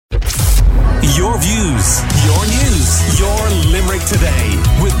Your views, your news, your Limerick Today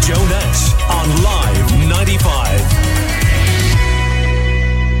with Joe Nash on Live 95.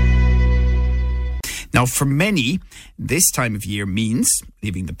 Now, for many, this time of year means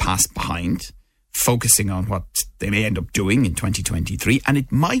leaving the past behind, focusing on what they may end up doing in 2023, and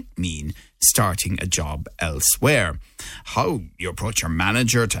it might mean starting a job elsewhere. How you approach your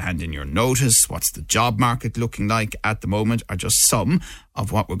manager to hand in your notice, what's the job market looking like at the moment, are just some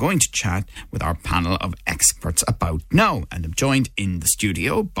of what we're going to chat with our panel of experts about now. And I'm joined in the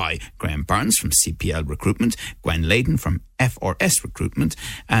studio by Graham Burns from CPL Recruitment, Gwen Layden from FRS Recruitment,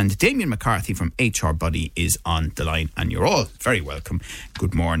 and Damien McCarthy from HR Buddy is on the line. And you're all very welcome.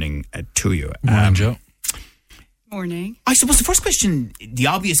 Good morning to you. Morning, Joe. Morning. I suppose the first question, the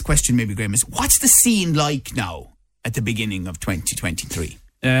obvious question maybe, Graham, is what's the scene like now at the beginning of 2023?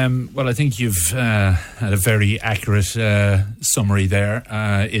 Well, I think you've had a very accurate summary there.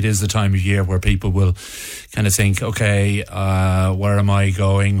 It is the time of year where people will kind of think, okay, where am I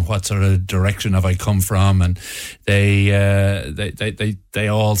going? What sort of direction have I come from? And they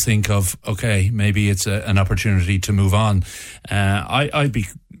all think of, okay, maybe it's an opportunity to move on. I'd be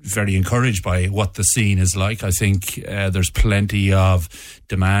very encouraged by what the scene is like. I think there's plenty of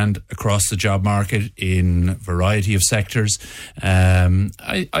demand across the job market in a variety of sectors.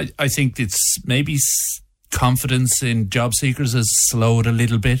 I think it's maybe confidence in job seekers has slowed a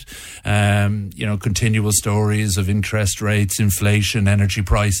little bit. Continual stories of interest rates, inflation, energy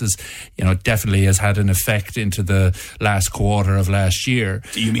prices, definitely has had an effect into the last quarter of last year.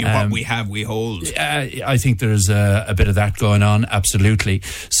 Do you mean what we have, we hold? I think there's a bit of that going on, absolutely.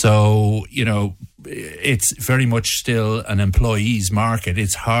 So, it's very much still an employee's market.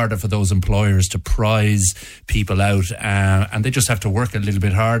 It's harder for those employers to prize people out, and they just have to work a little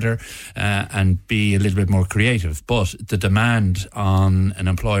bit harder and be a little bit more creative. But the demand on an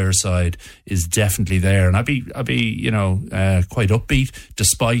employer side is definitely there, and I'd be quite upbeat,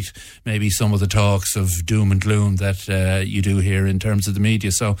 despite maybe some of the talks of doom and gloom that you do hear in terms of the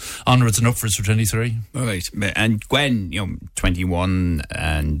media. So onwards and upwards for 23. All right, and Gwen, 21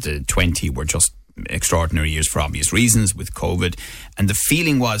 and 20 were just extraordinary years for obvious reasons with COVID, and the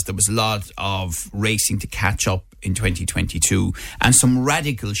feeling was there was a lot of racing to catch up in 2022 and some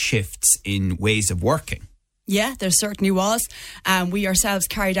radical shifts in ways of working. Yeah, there certainly was. We ourselves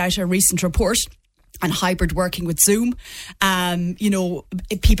carried out a recent report on hybrid working with Zoom.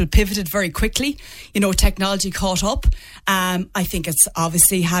 People pivoted very quickly. Technology caught up. I think it's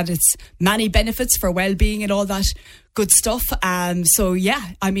obviously had its many benefits for well-being and all that good stuff.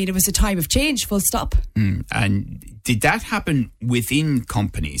 It was a time of change, full stop. And did that happen within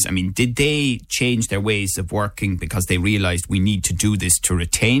companies? I mean, did they change their ways of working because they realised we need to do this to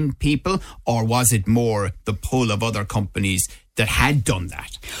retain people? Or was it more the pull of other companies that had done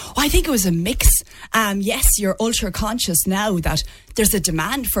that? I think it was a mix. Yes, you're ultra conscious now that there's a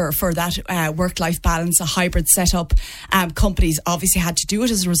demand for that work-life balance, a hybrid setup. Companies obviously had to do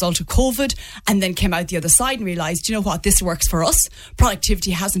it as a result of COVID, and then came out the other side and realised, you know what, this works for us.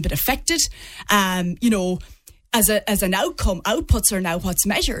 Productivity hasn't been affected. As an outcome, outputs are now what's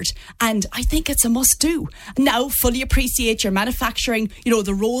measured, and I think it's a must-do. Now, fully appreciate your manufacturing,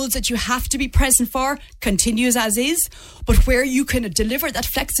 the roles that you have to be present for continues as is, but where you can deliver that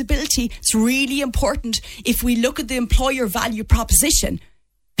flexibility, it's really important. If we look at the employer value proposition,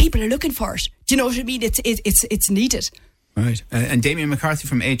 people are looking for it. Do you know what I mean? It's needed. Right. And Damien McCarthy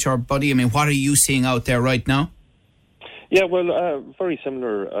from HR Buddy, I mean, what are you seeing out there right now? Yeah, well, very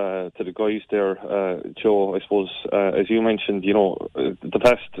similar to the guys there, Joe. I suppose, as you mentioned, the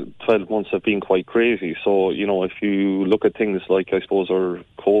past 12 months have been quite crazy. So, if you look at things like, I suppose, our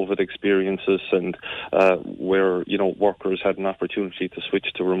COVID experiences and where, workers had an opportunity to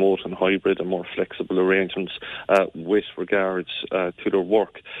switch to remote and hybrid and more flexible arrangements with regards to their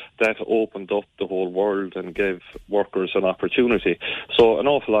work, that opened up the whole world and gave workers an opportunity. So an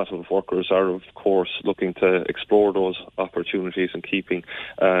awful lot of workers are, of course, looking to explore those opportunities and keeping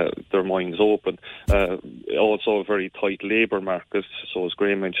their minds open. Also a very tight labour market. So as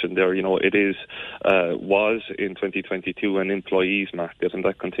Graham mentioned there, it was in 2022 an employees market, and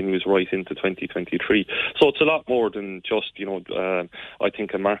that continues right into 2023. So it's a lot more than just, I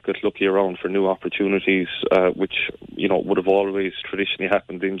think a market looking around for new opportunities, which, would have always traditionally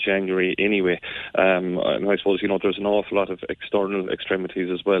happened in January anyway. And I suppose, there's an awful lot of external extremities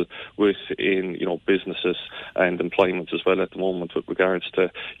as well within, businesses and employment as well at the moment with regards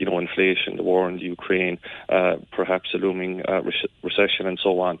to, inflation, the war in the Ukraine, perhaps a looming recession and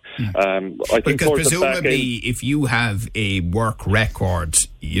so on. I think because presumably if you have a work record,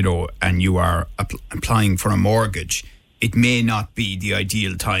 and you are applying for a mortgage, it may not be the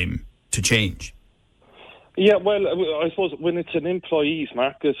ideal time to change. Yeah, well, I suppose when it's an employees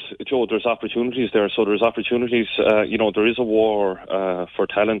market, Joe, there's opportunities there. So there's opportunities, there is a war for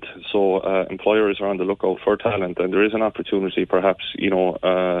talent. So employers are on the lookout for talent, and there is an opportunity perhaps,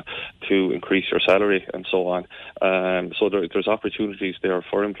 to increase your salary and so on. So there's opportunities there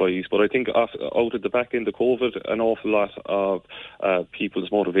for employees. But I think out at the back end of COVID, an awful lot of people's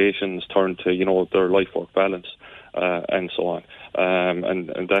motivations turn to, their life-work balance. And so on.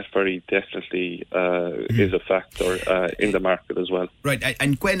 And that very definitely is a factor in the market as well. Right.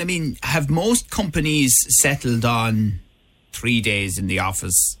 And Gwen, have most companies settled on 3 days in the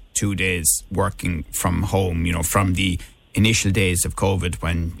office, 2 days working from home, from the initial days of COVID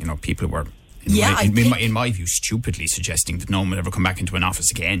when, people were, in my view, stupidly suggesting that no one would ever come back into an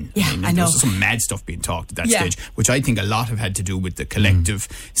office again. Yeah, I know. There was some mad stuff being talked at that stage, which I think a lot have had to do with the collective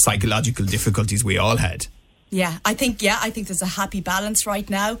psychological difficulties we all had. Yeah, I think there's a happy balance right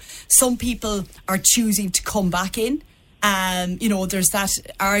now. Some people are choosing to come back in. There's that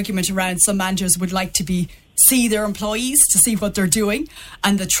argument around some managers would like to see their employees to see what they're doing,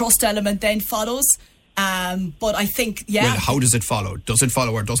 and the trust element then follows. But I think, Well, how does it follow? Does it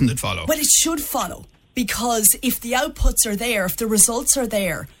follow or doesn't it follow? Well, it should follow, because if the outputs are there, if the results are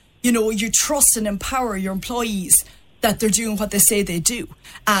there, you trust and empower your employees that they're doing what they say they do.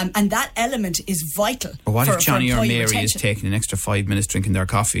 And that element is vital. But what if Johnny or Mary retention is taking an extra 5 minutes drinking their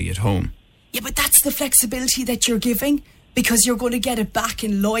coffee at home? Yeah, but that's the flexibility that you're giving, because you're going to get it back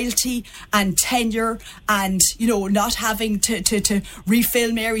in loyalty and tenure and, not having to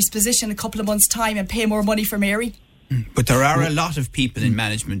refill Mary's position a couple of months' time and pay more money for Mary. But there are a lot of people in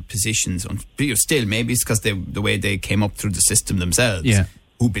management positions, still, maybe it's because the way they came up through the system themselves,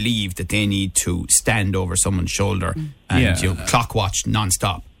 who believe that they need to stand over someone's shoulder and clock watch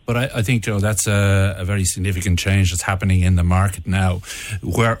non-stop. But I think, Joe, that's a very significant change that's happening in the market now.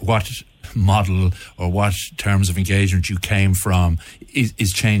 What model or what terms of engagement you came from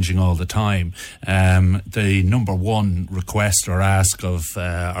is changing all the time. The number one request or ask of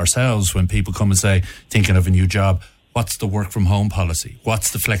ourselves when people come and say, thinking of a new job, what's the work from home policy?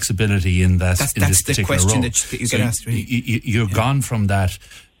 What's the flexibility in that? That's this the particular question role? that you get asked. Really. You're gone from that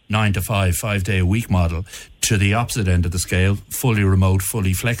 9 to 5, 5 day a week model to the opposite end of the scale, fully remote,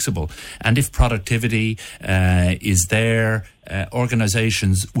 fully flexible. And if productivity is there,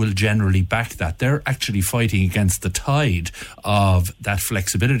 organisations will generally back that. They're actually fighting against the tide of that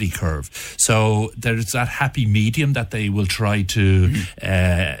flexibility curve. So there's that happy medium that they will try to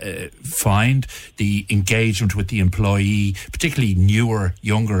find. The engagement with the employee, particularly newer,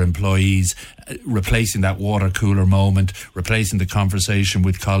 younger employees, replacing that water cooler moment, replacing the conversation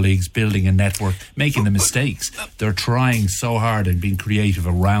with colleagues, building a network, making the mistakes. They're trying so hard and being creative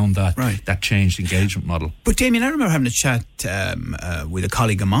around that changed engagement model. But Damien, I remember having a chat with a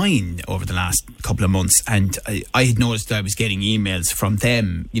colleague of mine over the last couple of months, and I had noticed that I was getting emails from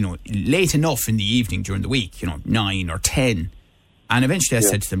them, late enough in the evening during the week, 9 or 10. And eventually I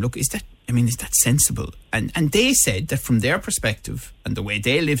said to them, look, is that sensible? And they said that from their perspective and the way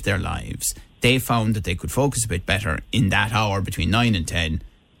they live their lives, they found that they could focus a bit better in that hour between 9 and 10,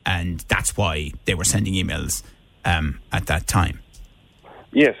 and that's why they were sending emails at that time.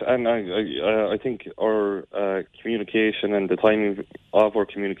 Yes, and I think our communication and the timing of our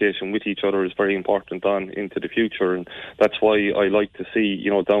communication with each other is very important on into the future, and that's why I like to see,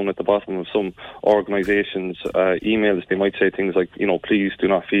 down at the bottom of some organisations' emails, they might say things like, please do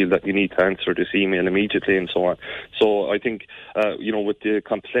not feel that you need to answer this email immediately and so on. So I think, with the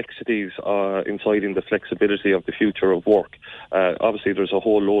complexities inside in the flexibility of the future of work, obviously there's a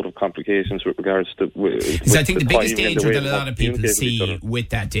whole load of complications with regards to... I think the biggest danger that a lot of people see with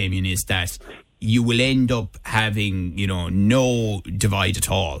that, Damien, is that you will end up having, no divide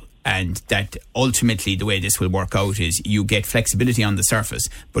at all. And that ultimately the way this will work out is you get flexibility on the surface,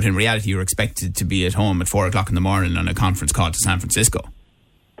 but in reality you're expected to be at home at 4 o'clock in the morning on a conference call to San Francisco.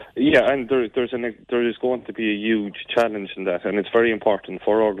 Yeah, and there is going to be a huge challenge in that, and it's very important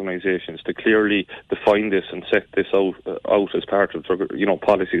for organisations to clearly define this and set this out as part of their,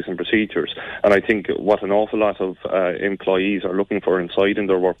 policies and procedures. And I think what an awful lot of employees are looking for inside in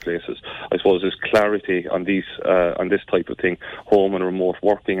their workplaces, I suppose, is clarity on these on this type of thing, home and remote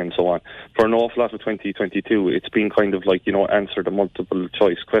working and so on. For an awful lot of 2022, it's been kind of like answer the multiple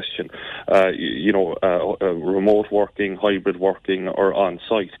choice question, remote working, hybrid working, or on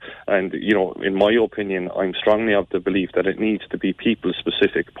site. And, in my opinion, I'm strongly of the belief that it needs to be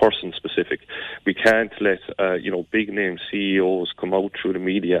people-specific, person-specific. We can't let, big-name CEOs come out through the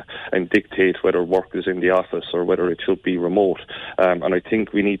media and dictate whether work is in the office or whether it should be remote. And I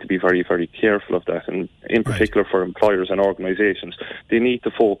think we need to be very, very careful of that. And in particular for employers and organisations, they need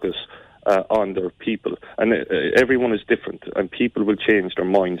to focus on their people. And everyone is different, and people will change their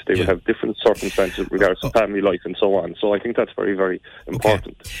minds. They will have different circumstances with regards to family life and so on. So I think that's very, very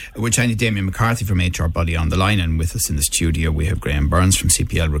important. We're chatting to Damien McCarthy from HR Buddy on the line, and with us in the studio we have Graham Burns from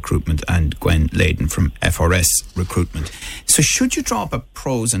CPL Recruitment and Gwen Layden from FRS Recruitment. So should you draw up a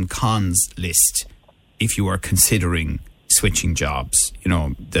pros and cons list if you are considering switching jobs? You know,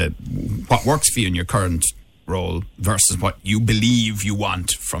 what works for you in your current role versus what you believe you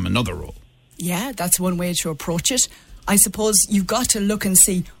want from another role? Yeah, that's one way to approach it. I suppose you've got to look and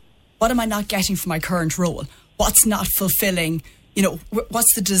see, what am I not getting from my current role? What's not fulfilling? You know,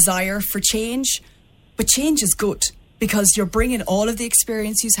 what's the desire for change? But change is good because you're bringing all of the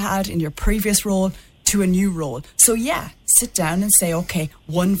experience you've had in your previous role to a new role. So yeah, sit down and say, okay,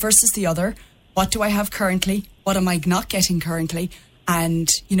 one versus the other. What do I have currently? What am I not getting currently? And,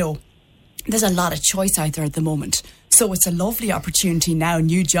 you know, there's a lot of choice out there at the moment. So it's a lovely opportunity now,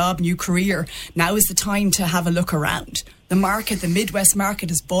 new job, new career. Now is the time to have a look around. The market, the Midwest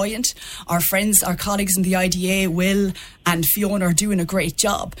market is buoyant. Our friends, our colleagues in the IDA, Will and Fiona, are doing a great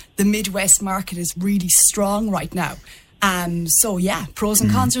job. The Midwest market is really strong right now. So yeah, pros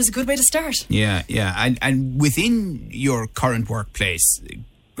and cons is a good way to start. Yeah. And within your current workplace,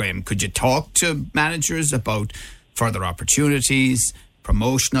 Graham, could you talk to managers about further opportunities,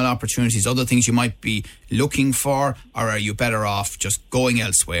 promotional opportunities, other things you might be looking for, or are you better off just going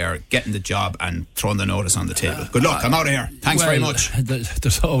elsewhere, getting the job and throwing the notice on the table? Good luck, I'm out of here. Thanks very much.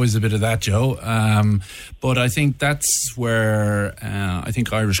 There's always a bit of that, Joe. But I think that's where I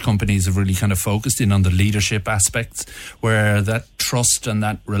think Irish companies have really kind of focused in on the leadership aspects, where that trust and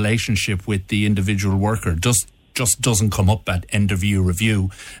that relationship with the individual worker just doesn't come up at end of year review,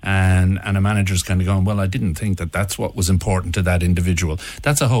 and a manager's kind of going, well, I didn't think that's what was important to that individual.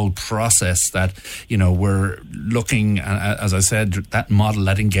 That's a whole process that, you know, we're looking at, as I said, that model,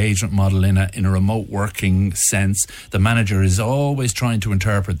 that engagement model in a remote working sense. The manager is always trying to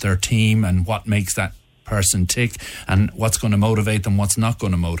interpret their team and what makes that person tick and what's going to motivate them, what's not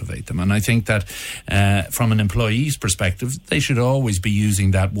going to motivate them. And I think that from an employee's perspective, they should always be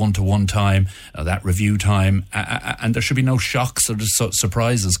using that one-to-one time, that review time, and there should be no shocks or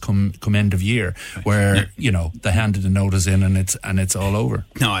surprises come end of year where, you know, they handed a notice in and it's all over.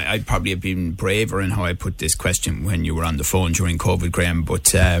 No, I'd probably have been braver in how I put this question when you were on the phone during COVID, Graham,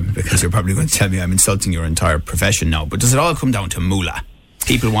 but because you're probably going to tell me I'm insulting your entire profession now. But does it all come down to moolah?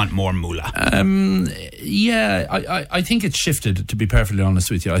 People want more moolah. Yeah, I think it's shifted, to be perfectly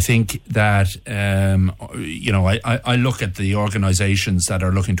honest with you. I think that, you know, I look at the organisations that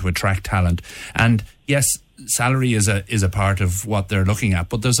are looking to attract talent, and yes, salary is a part of what they're looking at,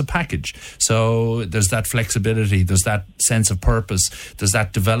 but there's a package. So there's that flexibility, there's that sense of purpose, there's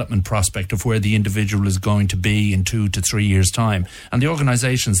that development prospect of where the individual is going to be in 2 to 3 years' time. And the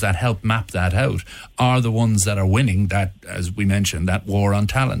organisations that help map that out are the ones that are winning that, as we mentioned, that war on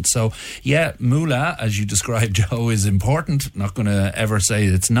talent. So yeah, moolah, as you described, Joe, is important. Not going to ever say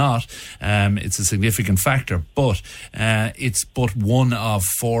it's not. It's a significant factor, but it's but one of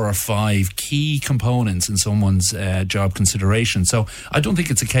 4 or 5 key components in someone's job consideration. So I don't think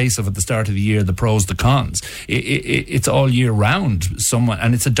it's a case of at the start of the year the pros, the cons. It's all year round.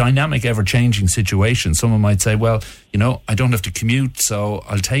 And it's a dynamic, ever-changing situation. Someone might say, well, you know, I don't have to commute, so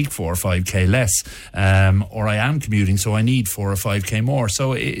I'll take 4 or 5k less, or I am commuting, so I need 4 or 5k more.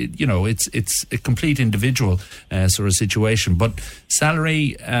 So you know, it's a complete individual sort of situation. But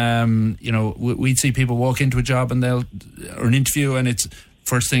salary, you know, we'd see people walk into a job and or an interview, and it's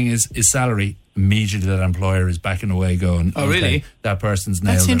first thing is salary. Immediately that employer is backing away going, oh, okay, really? That person's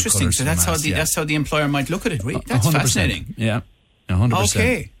nailed. That's interesting. So that's how the employer might look at it. Really? That's 100%. Fascinating. Yeah.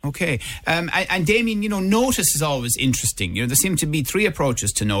 100%. Okay. And Damien, you know, notice is always interesting. You know, there seem to be 3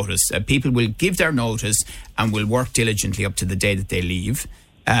 approaches to notice. People will give their notice and will work diligently up to the day that they leave.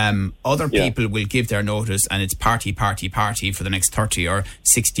 Other people will give their notice and it's party for the next 30 or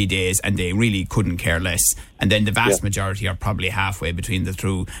 60 days, and they really couldn't care less. And then the vast majority are probably halfway between the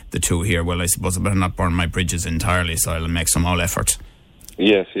two here. Well, I suppose I better not burn my bridges entirely, so I'll make some all effort.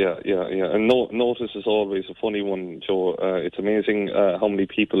 Yes, yeah. And notice is always a funny one, Joe. It's amazing how many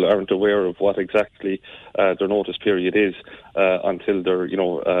people aren't aware of what exactly their notice period is until they're, you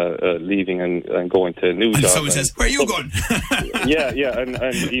know, leaving and going to a new job. And someone says, where are you going? Yeah,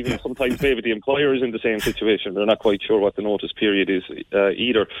 and even sometimes maybe the employer is in the same situation. They're not quite sure what the notice period is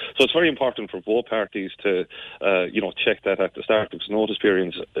either. So it's very important for both parties to, you know, check that at the start, because notice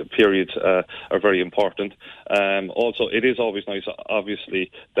periods are very important. Also, it is always nice, obviously,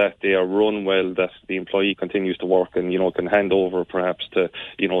 obviously, that they are run well, that the employee continues to work and, can hand over perhaps to,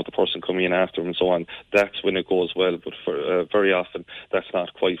 the person coming in after them and so on, that's when it goes well. But for, very often, that's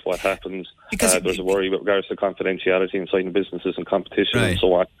not quite what happens. Because there's a worry with regards to confidentiality inside businesses and competition and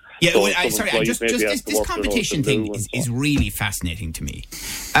so on. Yeah, so this competition thing is really fascinating to me,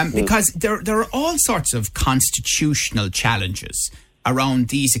 because there are all sorts of constitutional challenges around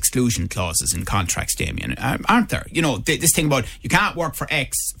these exclusion clauses in contracts, Damien, aren't there? This thing about you can't work for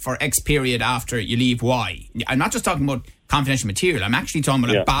X period after you leave Y. I'm not just talking about confidential material. I'm actually talking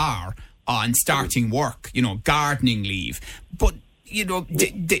about a bar on starting work, gardening leave. But,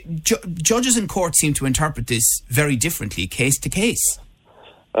 judges in court seem to interpret this very differently, case to case.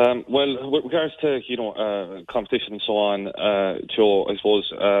 Well, with regards to, competition and so on, Joe, I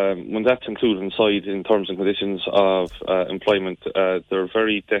suppose when that's included inside in terms and conditions of employment, they're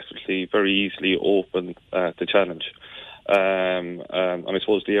very definitely, very easily open to challenge. And I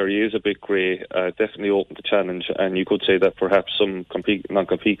suppose the area is a bit grey, definitely open to challenge, and you could say that perhaps some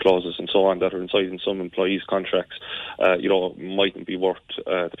non-compete clauses and so on that are inside in some employees' contracts, mightn't be worth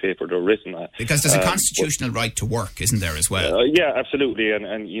the paper they're written at. Because there's a constitutional right to work, isn't there, as well? Yeah, absolutely, and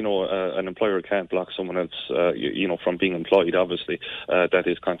an employer can't block someone else, from being employed, obviously. That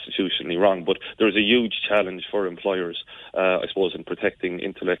is constitutionally wrong, but there's a huge challenge for employers, I suppose, in protecting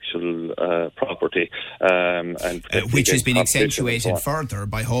intellectual property, and which has been accentuated further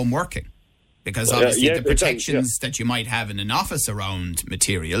by home working, because obviously the protections that you might have in an office around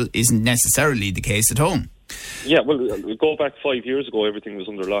material isn't necessarily the case at home. Yeah, well, go back 5 years ago, everything was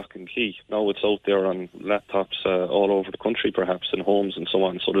under lock and key. Now it's out there on laptops all over the country, perhaps, in homes and so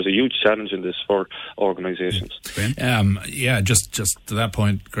on. So there's a huge challenge in this for organisations. Just to that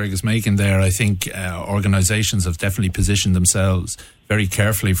point Greg is making there, I think organisations have definitely positioned themselves very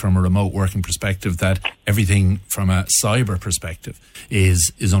carefully from a remote working perspective, that everything from a cyber perspective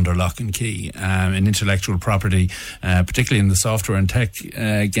is under lock and key. And intellectual property, particularly in the software and tech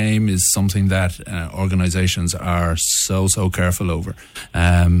game, is something that organisations are so careful over.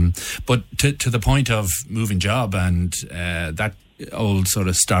 But to the point of moving job and that old sort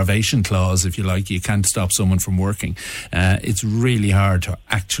of starvation clause, if you like, you can't stop someone from working. It's really hard to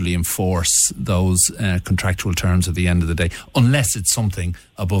actually enforce those contractual terms at the end of the day, unless it's something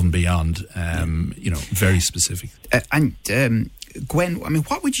above and beyond, very specific. Gwen, I mean,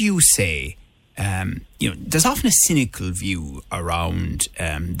 what would you say? There's often a cynical view around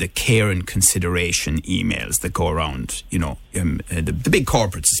the care and consideration emails that go around. The big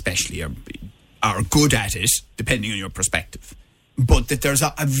corporates especially are good at it, depending on your perspective. But that there's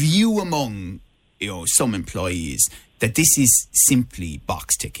a view among, some employees that this is simply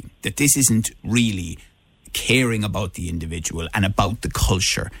box ticking, that this isn't really caring about the individual and about the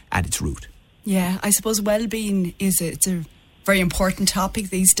culture at its root. Yeah, I suppose well-being it's a very important topic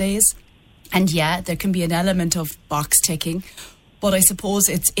these days. And there can be an element of box ticking, but I suppose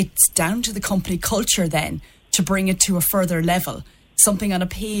it's down to the company culture then to bring it to a further level. Something on a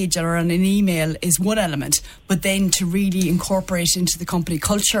page or on an email is one element, but then to really incorporate into the company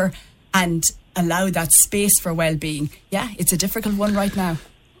culture and allow that space for well-being, it's a difficult one right now.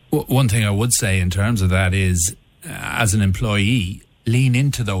 One thing I would say in terms of that is, as an employee, lean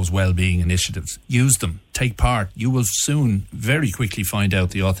into those well-being initiatives. Use them. Take part. You will soon, very quickly, find out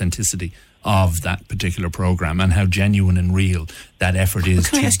the authenticity of that particular program and how genuine and real that effort is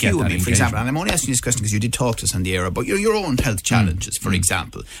to get that engagement. For example, and I'm only asking you this question because you did talk to us on the air about your own health challenges, for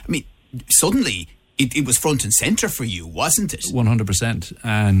example. I mean, suddenly it was front and centre for you, wasn't it? 100%.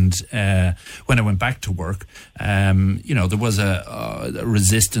 And when I went back to work, there was a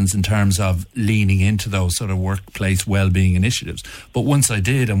resistance in terms of leaning into those sort of workplace well-being initiatives. But once I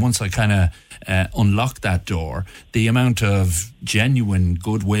did, and once I kind of unlocked that door, the amount of genuine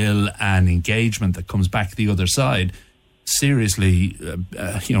goodwill and engagement that comes back the other side, seriously,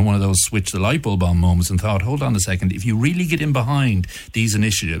 one of those switch the light bulb on moments, and thought, hold on a second, if you really get in behind these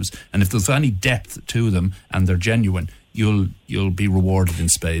initiatives, and if there's any depth to them and they're genuine, you'll be rewarded in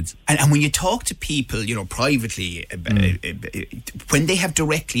spades. And when you talk to people, privately, when they have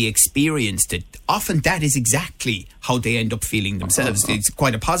directly experienced it, often that is exactly how they end up feeling themselves. It's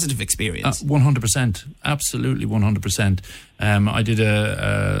quite a positive experience. 100%, absolutely 100%. I did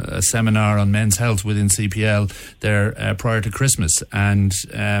a seminar on men's health within CPL there prior to Christmas, and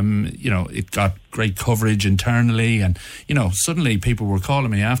it got great coverage internally, and suddenly people were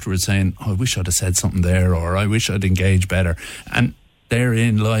calling me afterwards saying, I wish I'd have said something there, or I wish I'd engaged better. And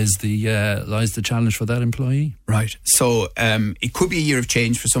therein lies the challenge for that employee. Right. So it could be a year of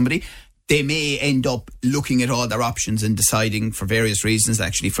change for somebody. They may end up looking at all their options and deciding for various reasons,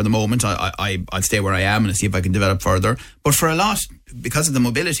 actually, for the moment, I'll stay where I am and see if I can develop further. But for a lot because of the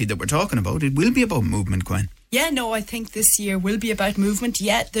mobility that we're talking about, it will be about movement, Gwen. Yeah, no, I think this year will be about movement.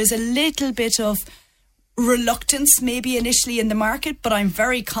 Yet there's a little bit of reluctance maybe initially in the market, but I'm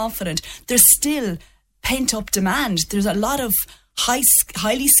very confident there's still pent-up demand. There's a lot of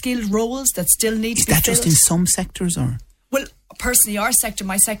highly skilled roles that still need to be filled. Is that just in some sectors, or? Well, personally,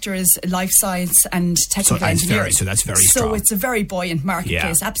 my sector is life science and technical engineering. So that's very strong. So it's a very buoyant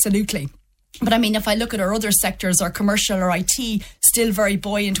marketplace, absolutely. But I mean, if I look at our other sectors, our commercial or IT, still very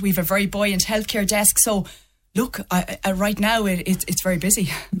buoyant. We have a very buoyant healthcare desk. So look, right now it's very busy.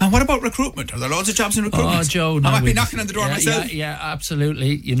 And what about recruitment? Are there loads of jobs in recruitment? Oh, Joe, I might be knocking on the door myself. Yeah,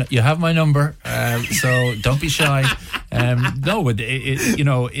 absolutely. You have my number, so don't be shy. No,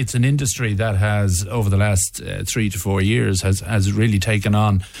 it's an industry that has, over the last 3 to 4 years, has really taken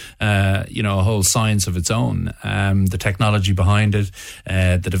on, a whole science of its own. The technology behind it,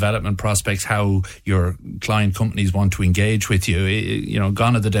 the development prospects, how your client companies want to engage with you.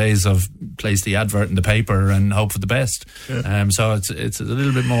 Gone are the days of place the advert in the paper and hope for the best. Yeah. So it's a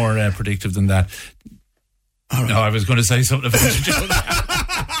little bit more predictive than that. All right. No, I was going to say something about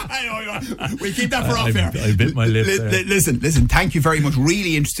we keep that for off air. I bit my lip there. Listen, thank you very much.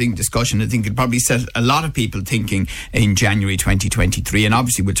 Really interesting discussion. I think it probably set a lot of people thinking in January 2023, and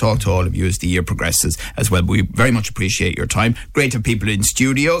obviously we'll talk to all of you as the year progresses as well. We very much appreciate your time. Great to have people in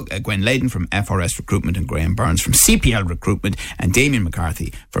studio, Gwen Layden from FRS Recruitment and Graham Burns from CPL Recruitment and Damien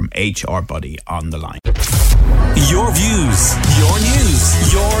McCarthy from HR Buddy on the line. Your views, your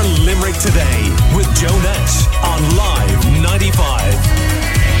news, your Limerick Today with Joe Nash on Live 95.